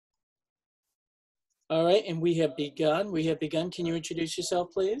All right, and we have begun. We have begun. Can you introduce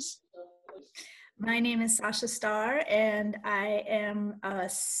yourself, please? My name is Starr, and I am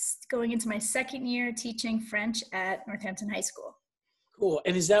going into my second year teaching French at Northampton High School. Cool.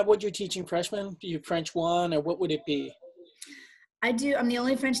 And is that what you're teaching freshmen? Do you French one, or what would it be? I'm the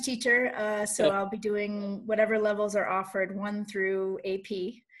only French teacher, so Okay. I'll be doing whatever levels are offered, 1 through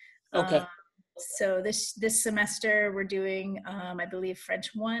AP. Okay. Um, so this semester we're doing, I believe,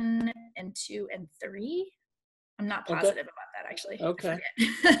 French 1 and 2 and 3. I'm not Okay. positive about that, actually. I Okay.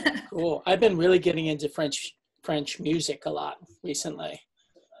 forget. Cool. I've been really getting into French music a lot recently.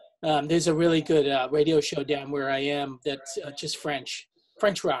 There's a really good radio show down where I am that's just French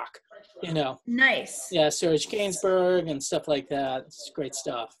rock. You know, Nice. yeah, Serge Gainsbourg and stuff like that. It's great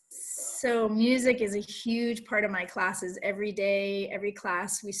stuff. So music is a huge part of my classes. Every day, every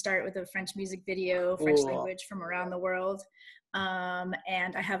class, we start with a French music video, French Cool. language from around the world.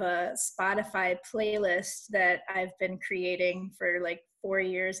 And I have a Spotify playlist that I've been creating for like 4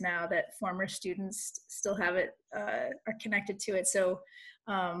 years now that former students still have it, are connected to it. So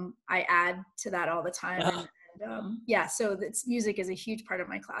I add to that all the time. Yeah, so music is a huge part of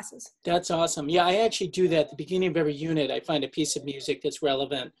my classes. That's awesome. Yeah, I actually do that at the beginning of every unit. I find a piece of music that's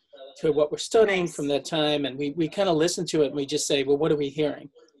relevant to what we're studying from Nice. that time, and we kind of listen to it and we just say, well, what are we hearing?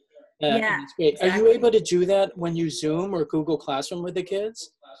 Yeah, And it's great. Are you exactly. able to do that when you Zoom or Google Classroom with the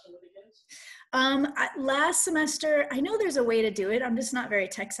kids? Last semester, I know there's a way to do it. I'm just not very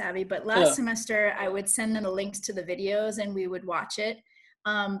tech savvy, but last Yeah. semester I would send them the links to the videos and we would watch it.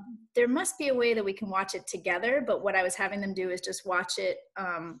 There must be a way that we can watch it together, but what I was having them do is just watch it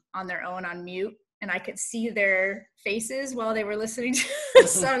on their own on mute, and I could see their faces while they were listening to it.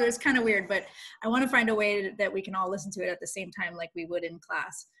 So it was kind of weird, but I want to find a way that we can all listen to it at the same time like we would in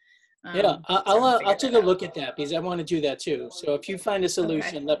class. Yeah, So I'll figure take that a out. look at that because I want to do that too. So if you find a Okay.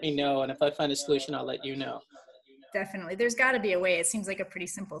 solution, let me know, and if I find a solution, I'll let you know. Definitely. There's got to be a way. It seems like a pretty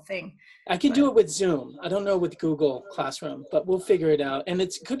simple thing, I can do but it with Zoom. I don't know with Google Classroom, but we'll figure it out. And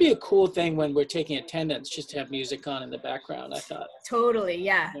it could be a cool thing when we're taking attendance, just to have music on in the background, I thought. totally.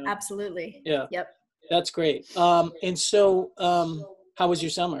 Yeah, Yeah, absolutely. yeah, Yep. that's great. And so, how was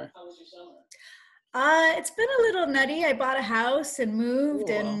your summer? It's been a little nutty. I bought a house and moved,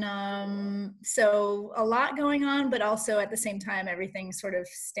 Cool. and so a lot going on, but also at the same time, everything's sort of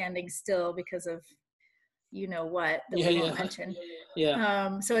standing still because of you know what that Yeah, we won't yeah, mention.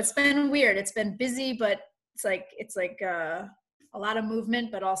 yeah. So it's been weird. It's been busy, but it's like a lot of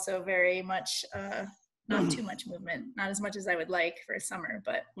movement, but also very much not too much movement. Not as much as I would like for summer,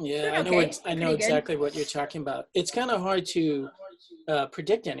 but Yeah, doing okay. I know Pretty good. exactly what you're talking about. It's kind of hard to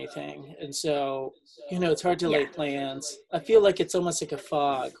predict anything, and so it's hard to lay Yeah. plans. I feel like it's almost like a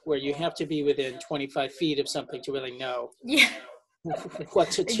fog where you have to be within 25 feet of something to really know Yeah.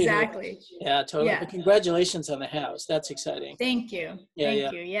 what to do. Exactly. Yeah, totally. But Yeah. congratulations on the house. That's exciting. Thank you. Yeah, Thank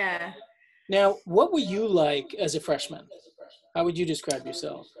yeah. you. Yeah. Now, what were you like as a freshman? How would you describe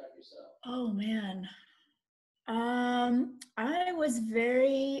yourself? Oh man. I was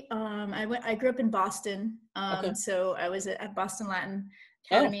very I grew up in Boston. Okay. So I was at Boston Latin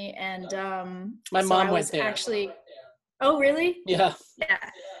Oh, Academy, and my so mom I went was there. actually, oh really? Yeah. Yeah.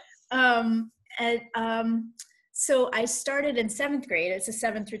 Um and so I started in 7th grade. It's a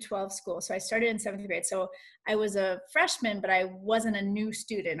 7 through 12 school. So I started in 7th grade. So I was a freshman, but I wasn't a new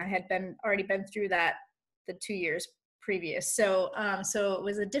student. I had already been through that the 2 years previous. So it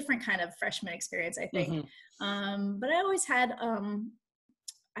was a different kind of freshman experience, I think. Hmm. But I always had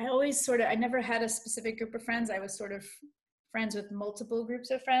I always sort of, I never had a specific group of friends. I was sort of friends with multiple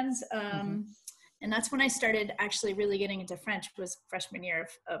groups of friends. Hmm. And that's when I started actually really getting into French, was freshman year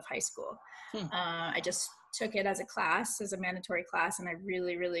of high school. Hmm. I just took it as a class, as a mandatory class, and I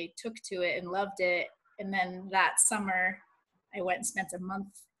really, really took to it and loved it. And then that summer, I went and spent a month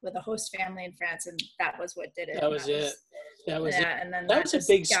with a host family in France, and that was what did it. That And was it. That was it. yeah, and then That that was a just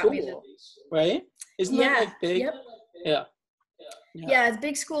big got me the, school, right? Isn't that yeah, like big? yep. Yeah. Yeah. Yeah, it's a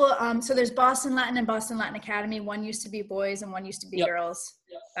big school. So there's Boston Latin and Boston Latin Academy. One used to be boys and one used to be Yep. girls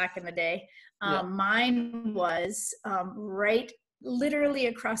back in the day. Yep. Mine was right, literally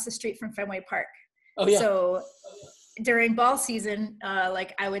across the street from Fenway Park. Oh yeah. So during ball season,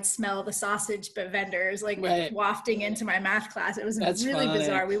 like I would smell the sausage vendors like Right. wafting into my math class. It was That's really funny.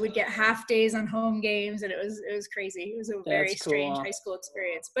 bizarre. We would get half days on home games, and it was crazy. It was a That's very strange cool. high school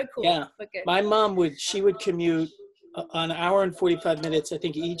experience, but cool, Yeah. but good. My mom she would commute an hour and 45 minutes, I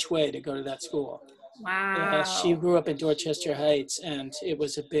think, each way to go to that school. Yeah, she Wow, grew up in Dorchester Heights, and it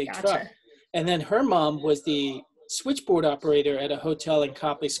was a big truck. gotcha. And then her mom was the switchboard operator at a hotel in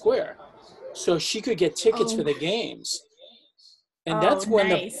Copley Square, so she could get tickets for Oh, the games. And Oh,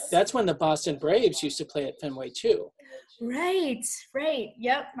 nice. that's when the Boston Braves used to play at Fenway too. Right, right.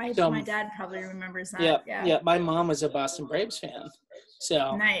 Yep, my So dad probably remembers yeah, that. Yeah. yeah. My mom was a Boston Braves fan,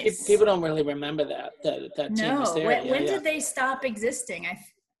 so Nice. people don't really remember that team was No, there. Yeah, when yeah. did they stop existing?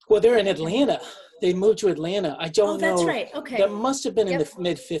 Well, they're in I can. Atlanta. They moved to Atlanta. I Oh, don't that's know. right. That Okay. must have been in the Yep.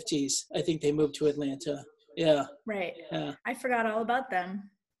 mid '50s. I think they moved to Atlanta. Yeah, Right. yeah, I forgot all about them.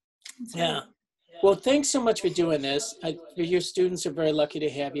 That's yeah. right. Well, thanks so much for doing this. Your students are very lucky to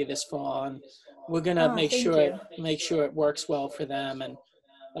have you this fall, and we're gonna Oh, thank you. make sure it works well for them. And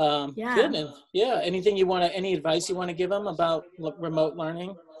good. Yeah. And yeah, any advice you want to give them about remote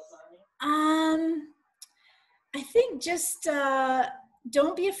learning? Um, I think just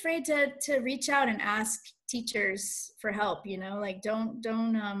don't be afraid to reach out and ask teachers for help. You know, like don't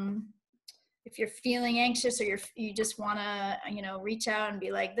if you're feeling anxious or you just want to reach out and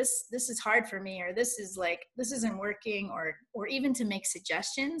be like this is hard for me, or this isn't working, or even to make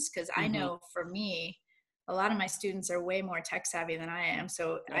suggestions, because I Hmm. know for me a lot of my students are way more tech savvy than I am,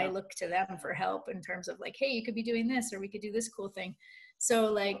 so I Yeah. look to them for help in terms of like, hey, you could be doing this, or we could do this cool thing.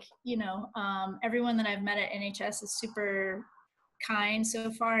 So like everyone that I've met at NHS is super kind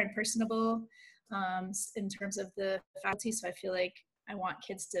so far and personable, in terms of the faculty, so I feel like I want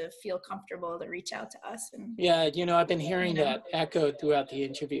kids to feel comfortable to reach out to us. And Yeah, I've been you hearing know that echoed throughout the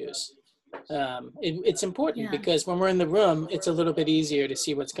interviews. It's important yeah, because when we're in the room, it's a little bit easier to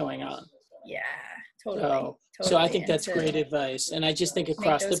see what's going on. yeah, totally, So I totally, think and that's to great advice. And I just think make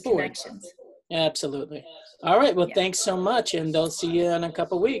across the those board. connections. Absolutely. All right. Well, Yeah, thanks so much. And they'll see you in a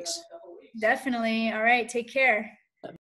couple weeks. definitely. All right, take care.